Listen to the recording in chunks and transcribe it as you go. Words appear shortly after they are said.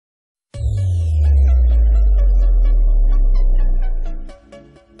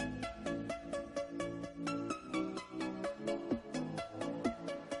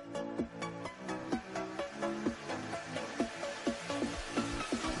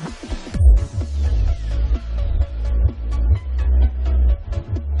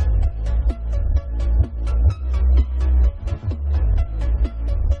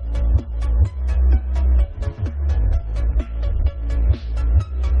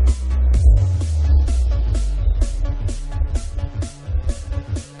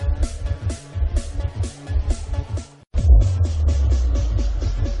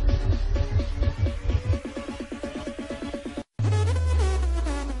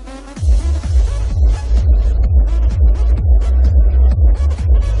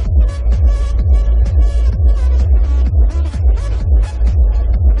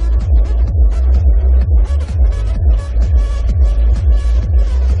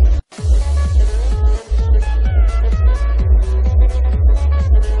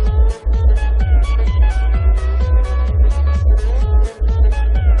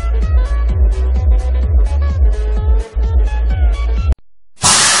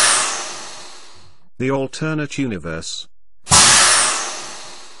the alternate universe.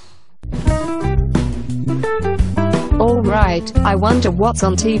 Alright, I wonder what's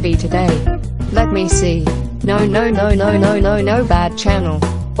on TV today. Let me see. No, bad channel.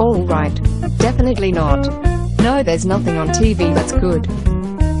 Alright. Definitely not. No, there's nothing on TV that's good.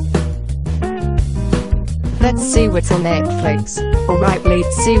 Let's see what's on Netflix. Alright,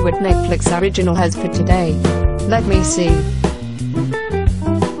 let's see what Netflix original has for today. Let me see.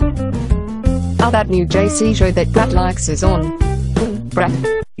 Oh, that new JC show that Brat likes is on. Brat.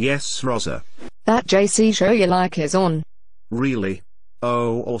 Yes, Rosa. That JC show you like is on. Really?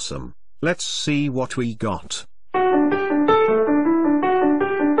 Oh, awesome. Let's see what we got.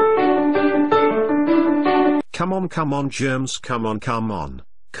 Come on germs, come on. Come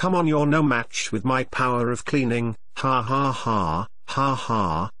on, you're no match with my power of cleaning, ha ha ha, ha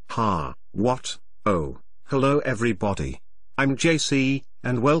ha ha. What? Oh, hello everybody. I'm JC,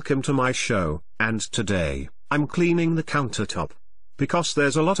 and welcome to my show, and today, I'm cleaning the countertop. Because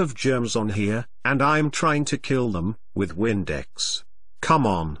there's a lot of germs on here, and I'm trying to kill them, with Windex. Come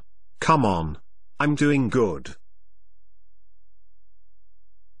on, I'm doing good.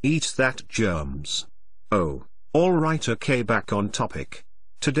 Eat that germs. Oh, alright, okay, back on topic.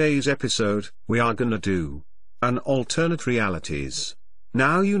 Today's episode, we are gonna do an alternate realities.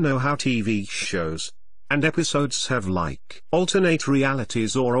 Now you know how TV shows and episodes have like alternate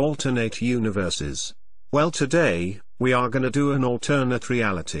realities or alternate universes. Well, today, we are gonna do an alternate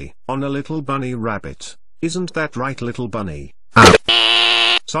reality on a little bunny rabbit. Isn't that right, little bunny?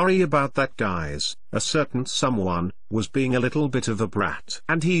 Sorry about that, guys. A certain someone was being a little bit of a brat,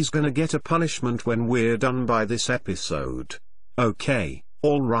 and he's gonna get a punishment when we're done by this episode. Okay,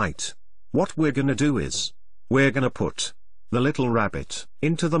 alright. What we're gonna do is, we're gonna put the little rabbit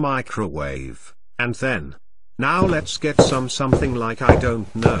into the microwave, and then, now let's get something like, I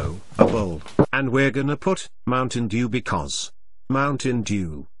don't know, a bowl, and we're gonna put Mountain Dew because Mountain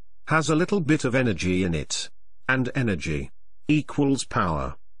Dew has a little bit of energy in it, and energy equals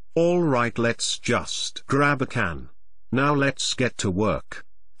power. Alright, let's just grab a can. Now let's get to work.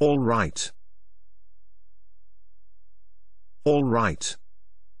 Alright. Alright.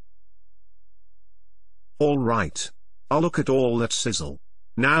 Alright. Oh, look at all that sizzle.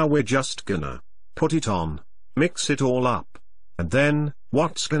 Now we're just gonna put it on, mix it all up, and then,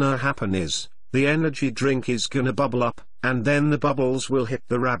 what's gonna happen is, the energy drink is gonna bubble up, and then the bubbles will hit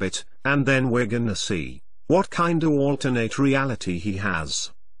the rabbit, and then we're gonna see what kind of alternate reality he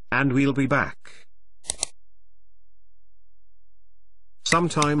has. And we'll be back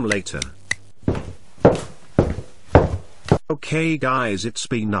sometime later. Okay guys, it's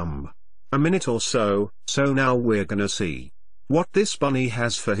been a minute or so now we're gonna see what this bunny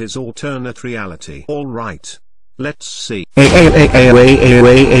has for his alternate reality. Alright, let's see. Jez,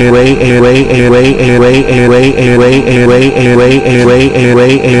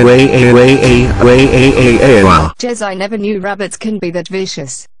 I never knew rabbits can be that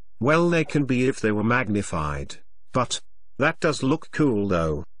vicious. Well, they can be if they were magnified. But that does look cool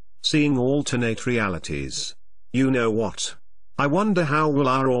though. Seeing alternate realities. You know what? I wonder how will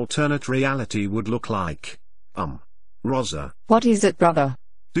our alternate reality would look like. Rosa. What is it, brother?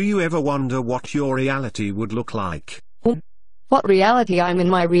 Do you ever wonder what your reality would look like? What reality? I'm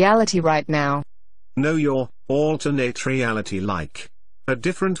in my reality right now. No, your alternate reality, like a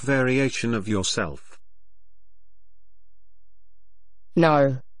different variation of yourself.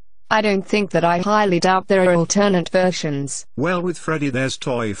 No. I don't think that. I highly doubt there are alternate versions. Well, with Freddy there's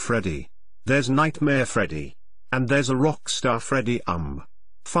Toy Freddy, there's Nightmare Freddy, and there's a Rockstar Freddy,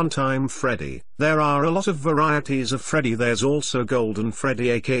 Funtime Freddy. There are a lot of varieties of Freddy. There's also Golden Freddy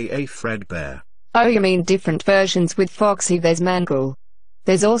aka Fredbear. Oh, you mean different versions with Foxy? There's Mangle.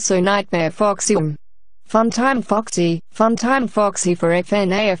 There's also Nightmare Foxy, Funtime Foxy for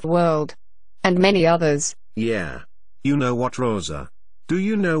FNAF World, and many others. Yeah. You know what, Rosa? Do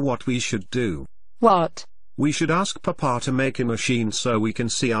you know what we should do? What? We should ask Papa to make a machine so we can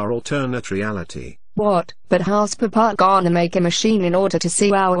see our alternate reality. What? But how's Papa gonna make a machine in order to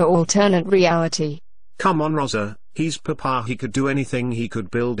see our alternate reality? Come on, Rosa, he's Papa, he could do anything, he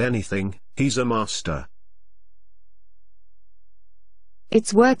could build anything, he's a master.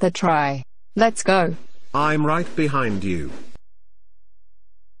 It's worth a try. Let's go. I'm right behind you.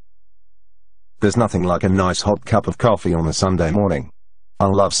 There's nothing like a nice hot cup of coffee on a Sunday morning. I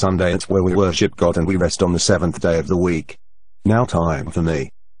love Sunday, it's where we worship God and we rest on the seventh day of the week. Now time for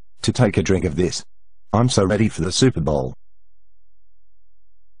me to take a drink of this. I'm so ready for the Super Bowl.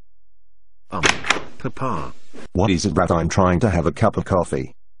 Papa. What is it, Brat? I'm trying to have a cup of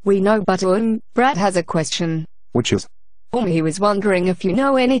coffee. We know, but Brad has a question. Which is? Or he was wondering if you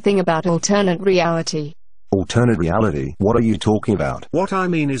know anything about alternate reality. Alternate reality? What are you talking about? What I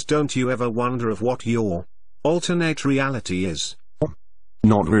mean is, don't you ever wonder of what your alternate reality is?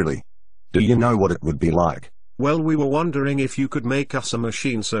 Not really. Do you know what it would be like? Well, we were wondering if you could make us a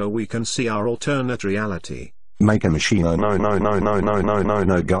machine so we can see our alternate reality. Make a machine? Oh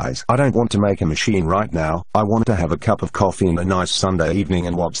no guys. I don't want to make a machine right now. I want to have a cup of coffee and a nice Sunday evening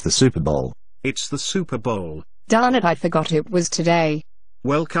and watch the Super Bowl. It's the Super Bowl. Darn it, I forgot it was today.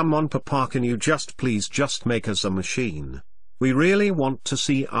 Well, come on Papa, can you please make us a machine? We really want to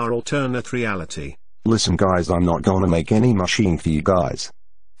see our alternate reality. Listen guys, I'm not gonna make any machine for you guys.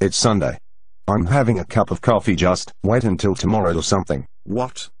 It's Sunday. I'm having a cup of coffee, just wait until tomorrow or something.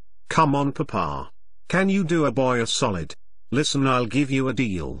 What? Come on Papa. Can you do a boy a solid? Listen, I'll give you a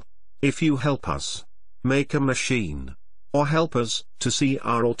deal. If you help us make a machine, or help us to see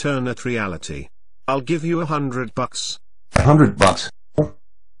our alternate reality, I'll give you $100. $100?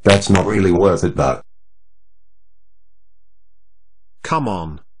 That's not really worth it, but come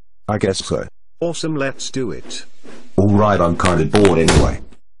on. I guess so. Awesome, let's do it. Alright, I'm kinda bored anyway.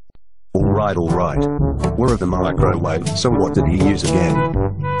 Alright. We're at the microwave, so what did he use again?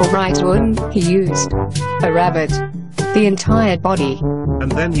 Alright, he used a rabbit. The entire body.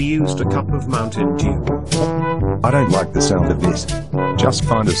 And then he used a cup of Mountain Dew. I don't like the sound of this. Just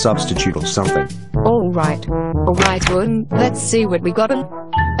find a substitute or something. Alright, let's see what we got.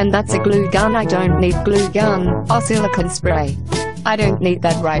 And that's a glue gun. I don't need glue gun or silicone spray. I don't need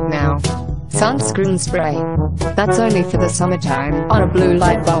that right now. Sunscreen spray. That's only for the summertime on a blue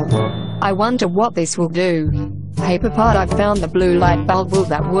light bulb. I wonder what this will do. Hey Papa, I found the blue light bulb. Will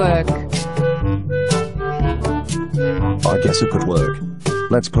that work? I guess it could work.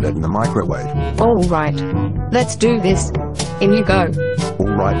 Let's put it in the microwave. Alright. Let's do this. In you go.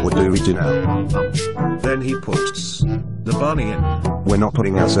 Alright, what do we do now? Then he puts the bunny in. We're not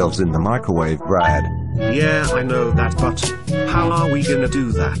putting ourselves in the microwave, Brad. Yeah, I know that, but how are we gonna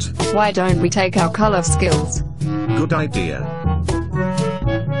do that? Why don't we take our color skills? Good idea.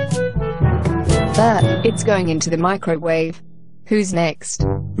 But it's going into the microwave. Who's next?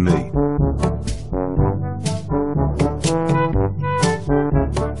 Me.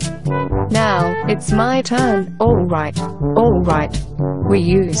 Now, it's my turn. Alright. We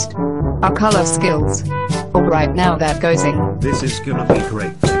used our color skills. Alright, now that goes in. This is gonna be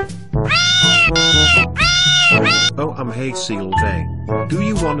great. Oh, hey Silve. Do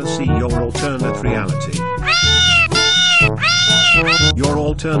you wanna see your alternate reality? Your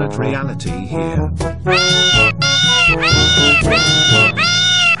alternate reality here.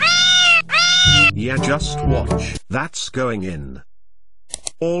 Yeah, just watch. That's going in.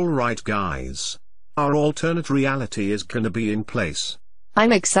 Alright guys. Our alternate reality is gonna be in place.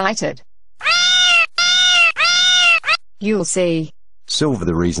 I'm excited. You'll see. Silver,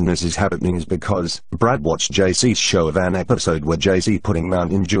 the reason this is happening is because Brad watched JC's show of an episode where JC putting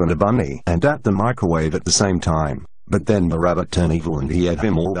Mountain Dew in a bunny and at the microwave at the same time. But then the rabbit turned evil and he ate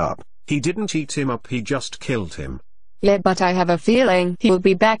him all up. He didn't eat him up, he just killed him. Yeah, but I have a feeling he'll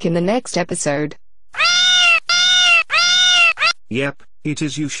be back in the next episode. Yep, it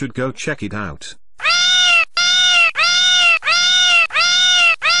is. You should go check it out.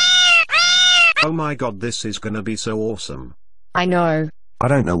 Oh my god, this is gonna be so awesome. I know. I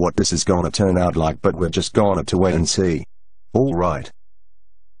don't know what this is gonna turn out like, but we're just gonna to wait and see. Alright.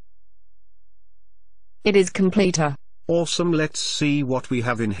 It is completer. Awesome, let's see what we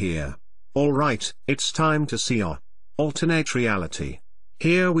have in here. Alright, it's time to see our alternate reality.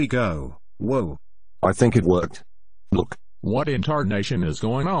 Here we go. Whoa. I think it worked. Look. What in tarnation is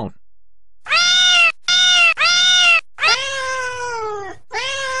going on?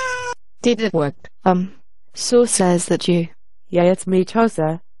 Did it work? So says that you. Yeah, it's me,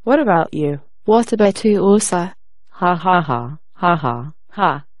 Rosa. What about you? What about you, Rosa? Ha ha ha, ha ha,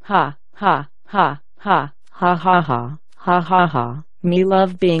 ha, ha, ha, ha, ha, ha ha ha, ha ha ha. Me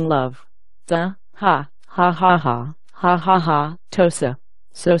love being love. Ha, ha ha ha, ha ha ha, Tosa.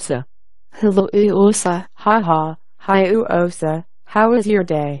 Sosa. Hello, Rosa. Ha ha. Hi, Osa. How is your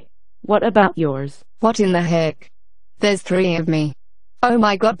day? What about yours? What in the heck? There's 3 of me. Oh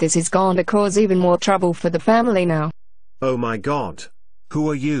my god, this is going to cause even more trouble for the family now. Oh my god. Who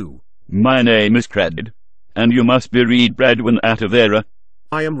are you? My name is Crad. And you must be Reed Bradwin Atavera.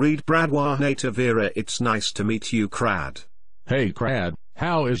 I am Reed Bradwin Atavera. It's nice to meet you, Crad. Hey Crad,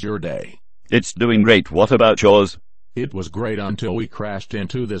 how is your day? It's doing great. What about yours? It was great until we crashed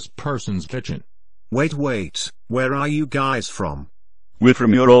into this person's kitchen. Wait, where are you guys from? We're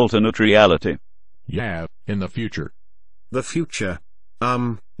from your alternate reality. Yeah, in the future. The future?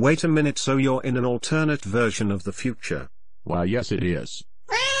 Wait a minute, so you're in an alternate version of the future? Why, yes it is.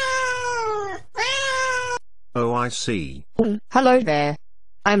 Oh, I see. Hello there.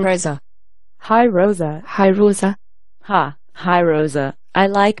 I'm Rosa. Hi Rosa. Hi, Rosa. Ha. Hi Rosa. I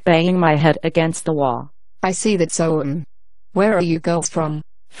like banging my head against the wall. I see that so. Where are you girls from?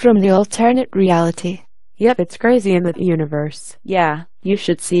 From the alternate reality. Yep, it's crazy in the universe. Yeah, you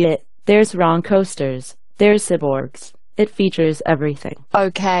should see it. There's wrong coasters. There's cyborgs. It features everything.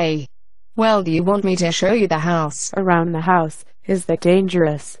 Okay. Well, do you want me to show you the house? Around the house. Is that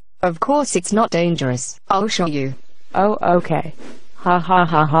dangerous? Of course it's not dangerous. I'll show you. Oh, okay. Ha ha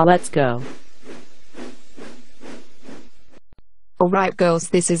ha ha, let's go. Alright girls,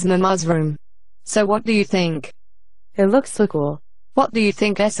 this is Mama's room. So what do you think? It looks so cool. What do you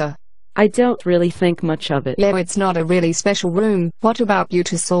think, Essa? I don't really think much of it. Yeah, it's not a really special room. What about you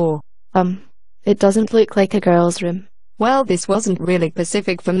two saw? It doesn't look like a girl's room. Well, this wasn't really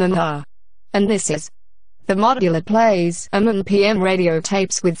specific for Mama. And this is. The modular plays PM radio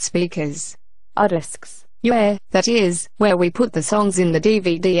tapes with speakers. Discs. Yeah, that is, where we put the songs in the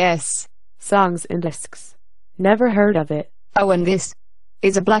DVDs. Songs in discs. Never heard of it. Oh, and this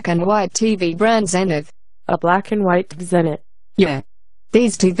is a black and white TV brand Zenith. A black and white Zenith. Yeah.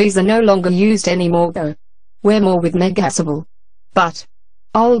 These TVs are no longer used anymore though. We're more with Megacable. But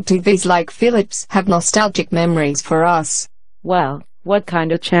old TVs like Philips have nostalgic memories for us. Well, what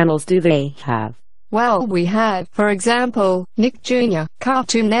kind of channels do they have? Well, we had, for example, Nick Jr.,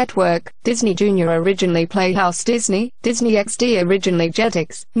 Cartoon Network, Disney Jr. originally Playhouse Disney, Disney XD originally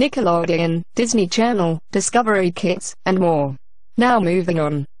Jetix, Nickelodeon, Disney Channel, Discovery Kids, and more. Now moving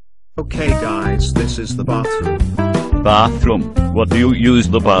on. Okay guys, this is the bathroom. Bathroom. What do you use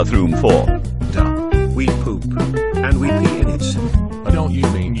the bathroom for? Duh. We poop. And we pee in it. Don't you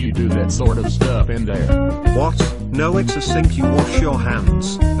mean you do that sort of stuff in there? What? No, it's a sink. You wash your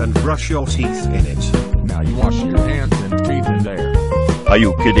hands and brush your teeth in it. Now you wash your hands and teeth in there. Are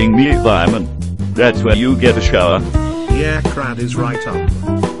you kidding me, Vyman? That's where you get a shower. Yeah, Crad is right up.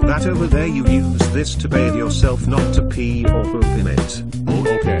 That over there you use this to bathe yourself, not to pee or poop in it. Oh,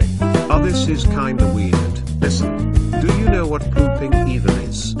 okay. Oh, this is kinda weird. Listen. Do you know what pooping even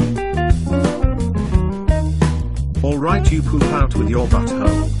is? Alright, you poop out with your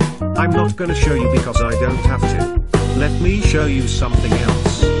butthole. I'm not gonna show you because I don't have to. Let me show you something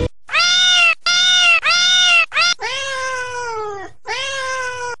else.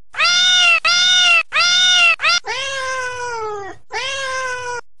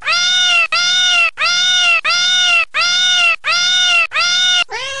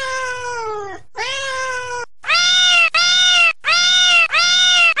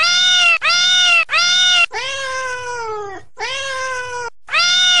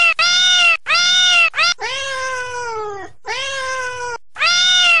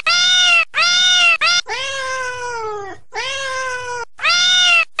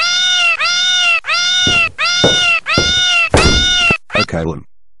 Okay,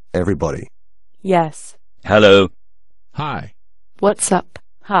 everybody. Yes. Hello. Hi. What's up?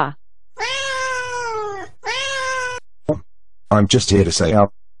 Ha. I'm just here to say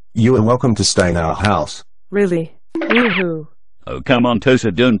you are welcome to stay in our house. Really? Woohoo. Oh, come on, Tosa,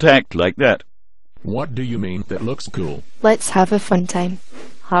 don't act like that. What do you mean that looks cool? Let's have a fun time.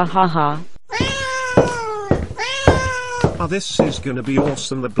 Ha ha ha. Oh, this is gonna be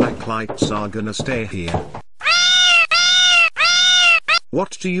awesome. The black lights are gonna stay here.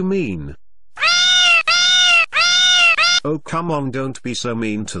 What do you mean? Oh, come on, don't be so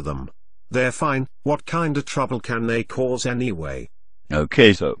mean to them. They're fine. What kind of trouble can they cause anyway?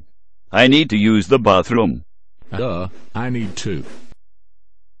 Okay, so I need to use the bathroom. Duh, I need to.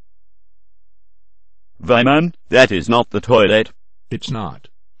 Vyman, that is not the toilet. It's not.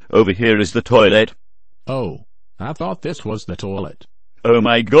 Over here is the toilet. Oh, I thought this was the toilet. Oh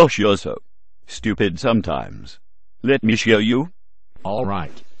my gosh, you're so stupid sometimes. Let me show you. All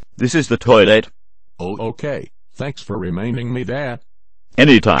right. This is the toilet. Oh, okay. Thanks for reminding me that.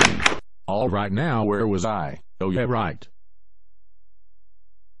 Anytime. All right, now where was I? Oh yeah, right.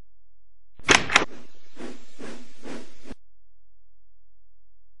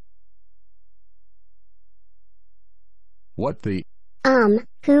 What the?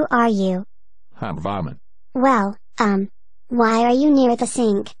 Who are you? I'm Vyman. Well, why are you near the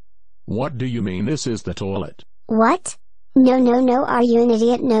sink? What do you mean this is the toilet? What? No, are you an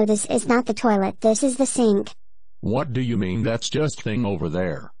idiot? No, this is not the toilet, this is the sink. What do you mean that's just thing over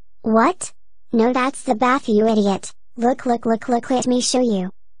there? What? No, that's the bath, you idiot. Look, let me show you.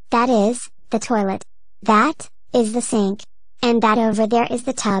 That is the toilet. That is the sink. And that over there is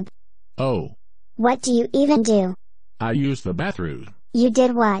the tub. Oh. What do you even do? I use the bathroom. You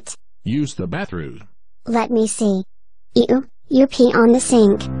did what? Use the bathroom. Let me see. Ew, you pee on the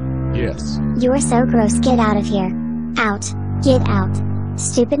sink. Yes. You're so gross, get out of here. Out. Get out.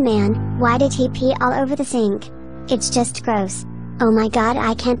 Stupid man, why did he pee all over the sink? It's just gross. Oh my god,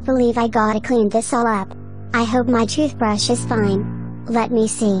 I can't believe I gotta clean this all up. I hope my toothbrush is fine. Let me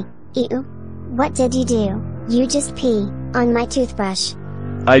see. Ew. What did you do? You just pee on my toothbrush.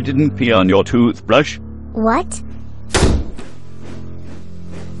 I didn't pee on your toothbrush. What?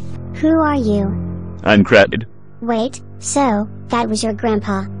 Who are you? I'm Cred. Wait, so, that was your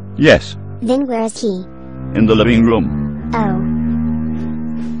grandpa? Yes, Then where is he? in the living room. Oh.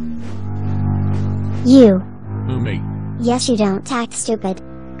 You. Who, me? Yes, you don't act stupid.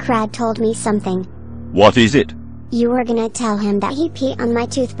 Crad told me something. What is it? You were gonna tell him that he pee on my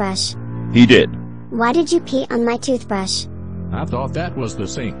toothbrush. He did. Why did you pee on my toothbrush? I thought that was the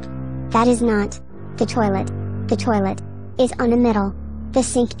sink. That is not the toilet. The toilet is on the middle. The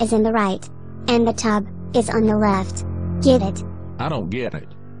sink is in the right. And the tub is on the left. Get it? I don't get it.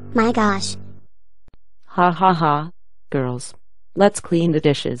 My gosh. Ha ha ha. Girls, let's clean the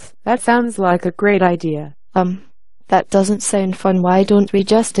dishes. That sounds like a great idea. That doesn't sound fun. Why don't we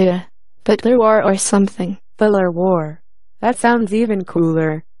just do a Butler war or something? Filler war. That sounds even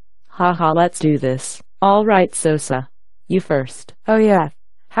cooler. Haha, let's do this. Alright, Sosa. You first. Oh yeah.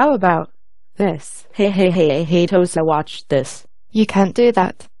 How about this? Hey, Tosa, watch this. You can't do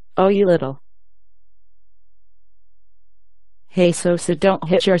that. Oh, you little. Hey, Sosa, don't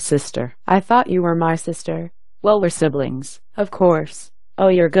hit your sister. I thought you were my sister. Well, we're siblings. Of course. Oh,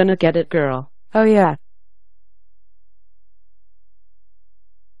 you're gonna get it, girl. Oh yeah.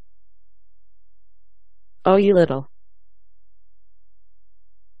 Oh, you little.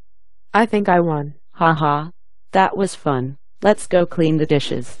 I think I won. Haha. That was fun. Let's go clean the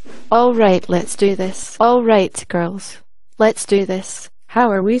dishes. Alright, let's do this. Alright, girls. Let's do this.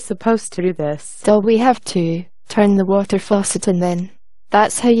 How are we supposed to do this? So we have to turn the water faucet and then.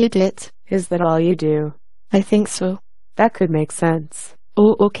 That's how you do it. Is that all you do? I think so. That could make sense.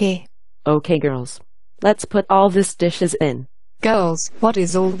 Oh, okay. Okay, girls. Let's put all these dishes in. Girls, what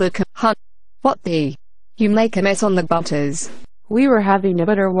is all the What the? You make a mess on the butters. We were having a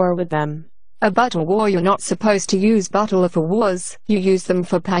butter war with them. A butter war? You're not supposed to use butter for wars. You use them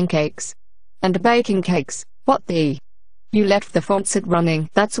for pancakes. And baking cakes. What the? You left the faucet running.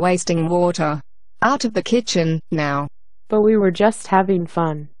 That's wasting water. Out of the kitchen, now. But we were just having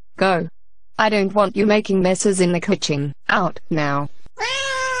fun. Go. I don't want you making messes in the kitchen. Out, now.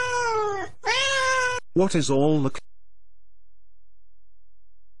 What is all the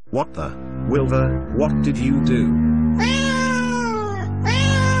What the? Wilver, what did you do?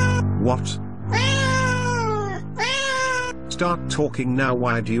 What? Start talking now.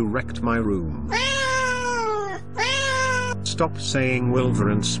 Why do you wrecked my room? Stop saying Wilver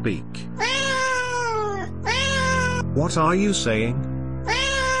and speak. What are you saying?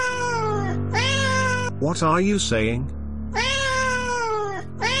 What are you saying?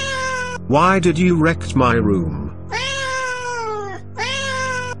 Why did you wrecked my room?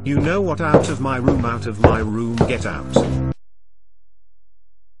 You know what? Out of my room, get out.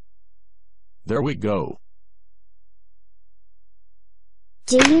 There we go.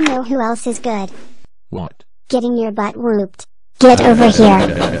 Do you know who else is good? What? Getting your butt whooped. Get over here.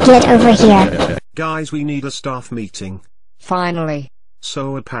 Get over here. Guys, we need a staff meeting. Finally.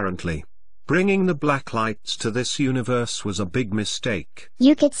 So apparently, bringing the black lights to this universe was a big mistake.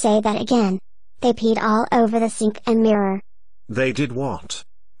 You could say that again. They peed all over the sink and mirror. They did what?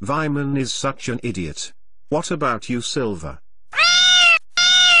 Vyman is such an idiot. What about you, Silver?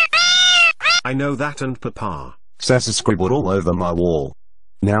 I know that, and Papa. Sessa scribbled all over my wall.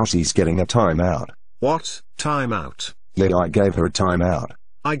 Now she's getting a timeout. What? Timeout? Yeah, I gave her a timeout.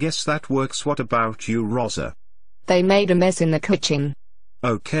 I guess that works. What about you, Rosa? They made a mess in the kitchen.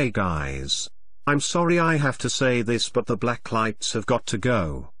 Okay guys. I'm sorry I have to say this, but the black lights have got to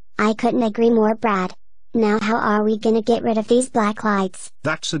go. I couldn't agree more, Brad. Now how are we gonna get rid of these black lights?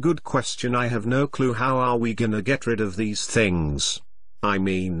 That's a good question. I have no clue. How are we gonna get rid of these things? I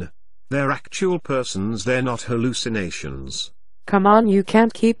mean, they're actual persons, they're not hallucinations. Come on, you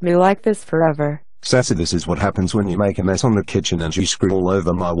can't keep me like this forever. Sessa, this is what happens when you make a mess on the kitchen and you scribble all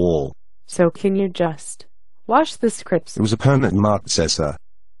over my wall. So can you just wash the scripts? It was a permanent mark, Sessa.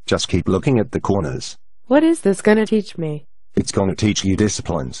 Just keep looking at the corners. What is this gonna teach me? It's gonna teach you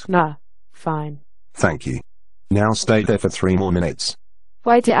disciplines. Nah, fine. Thank you. Now stay there for 3 more minutes.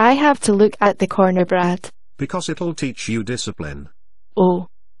 Why do I have to look at the corner, Brad? Because it'll teach you discipline. Oh.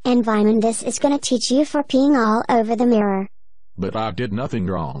 And Vyman, this is gonna teach you for peeing all over the mirror. But I did nothing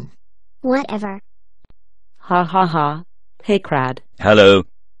wrong. Whatever. Ha ha ha. Hey, Crad. Hello.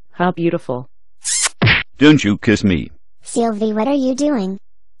 How beautiful. Don't you kiss me. Sylvie, what are you doing?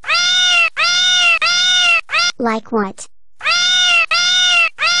 Like what?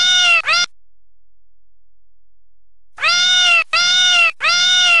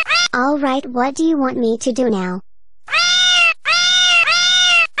 Alright, what do you want me to do now?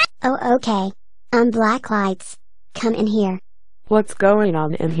 Oh, okay. Black lights. Come in here. What's going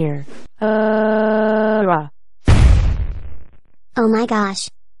on in here? Oh my gosh.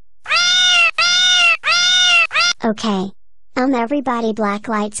 Okay. Everybody, black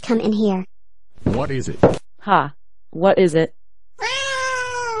lights, come in here. What is it? Ha. What is it?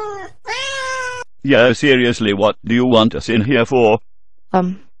 Yeah, seriously, what do you want us in here for?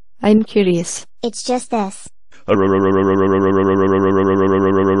 I'm curious. It's just this.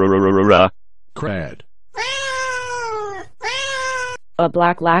 Crad. A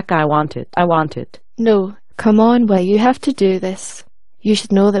black lack, I want it. I want it. No, come on, why you have to do this? You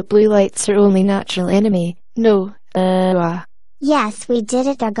should know that blue lights are only natural enemy. No, Yes, we did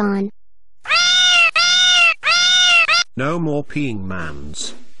it, they're gone. No more peeing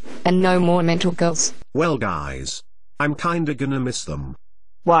mans. And no more mental girls. Well guys, I'm kinda gonna miss them.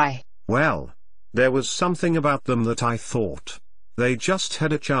 Why? Well, there was something about them that I thought. They just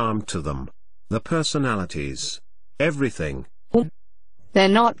had a charm to them. The personalities. Everything. They're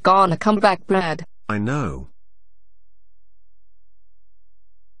not gonna come back, Brad. I know.